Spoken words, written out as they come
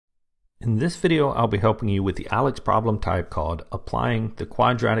In this video, I'll be helping you with the ALEKS problem type called Applying the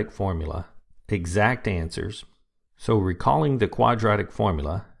Quadratic Formula, Exact Answers. So recalling the quadratic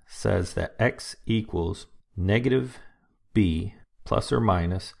formula says that x equals negative b plus or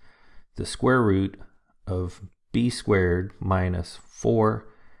minus the square root of b squared minus 4ac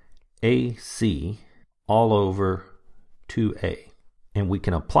all over 2a. And we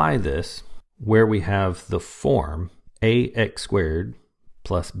can apply this where we have the form ax squared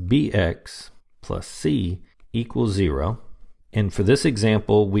plus bx plus c equals 0. And for this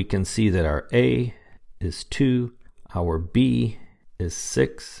example, we can see that our a is 2, our b is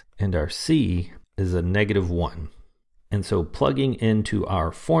 6, and our c is a negative 1. And so plugging into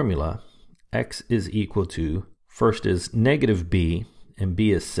our formula, x is equal to, first is negative b, and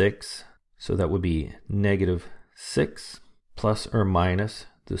b is 6, so that would be negative 6 plus or minus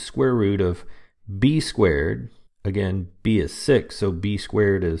the square root of b squared. Again, b is 6, so b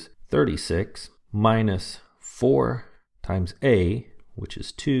squared is 36, minus 4 times a, which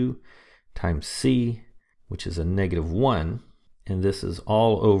is 2, times c, which is a negative 1, and this is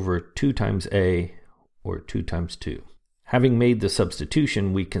all over 2 times a, or 2 times 2. Having made the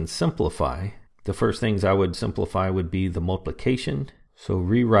substitution, we can simplify. The first things I would simplify would be the multiplication. So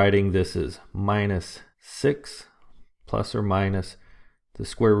rewriting this as minus 6 plus or minus the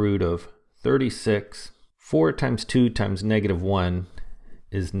square root of 36. 4 times 2 times negative 1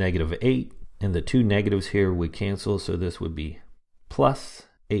 is negative 8. And the two negatives here we cancel, so this would be plus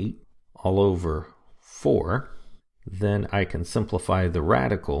 8 all over 4. Then I can simplify the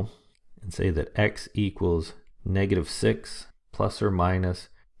radical and say that x equals negative 6 plus or minus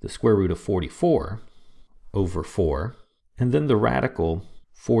the square root of 44 over 4. And then the radical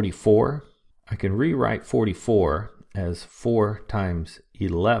 44, I can rewrite 44 as 4 times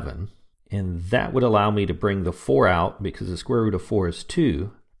 11. And that would allow me to bring the 4 out because the square root of 4 is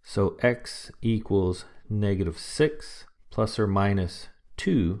 2. So x equals negative 6 plus or minus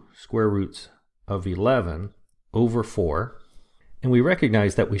 2 square roots of 11 over 4. And we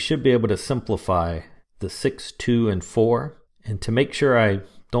recognize that we should be able to simplify the 6, 2, and 4. And to make sure I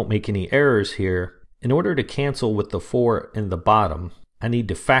don't make any errors here, in order to cancel with the 4 in the bottom, I need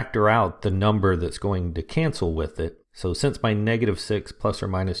to factor out the number that's going to cancel with it. So since my negative 6 plus or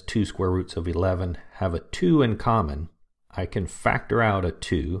minus 2 square roots of 11 have a 2 in common, I can factor out a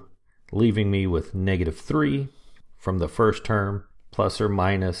 2, leaving me with negative 3 from the first term, plus or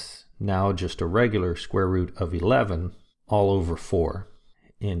minus now just a regular square root of 11 all over 4.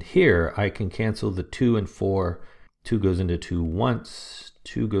 And here I can cancel the 2 and 4. 2 goes into 2 once,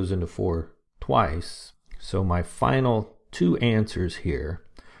 2 goes into 4 twice. So my final two answers here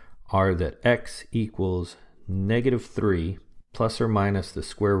are that x equals negative 3 plus or minus the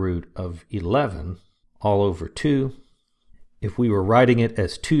square root of 11 all over 2. If we were writing it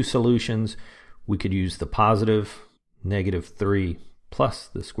as two solutions, we could use the positive negative 3 plus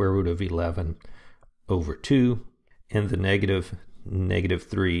the square root of 11 over 2, and the negative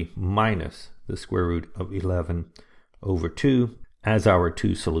 3 minus the square root of 11 over 2 as our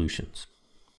two solutions.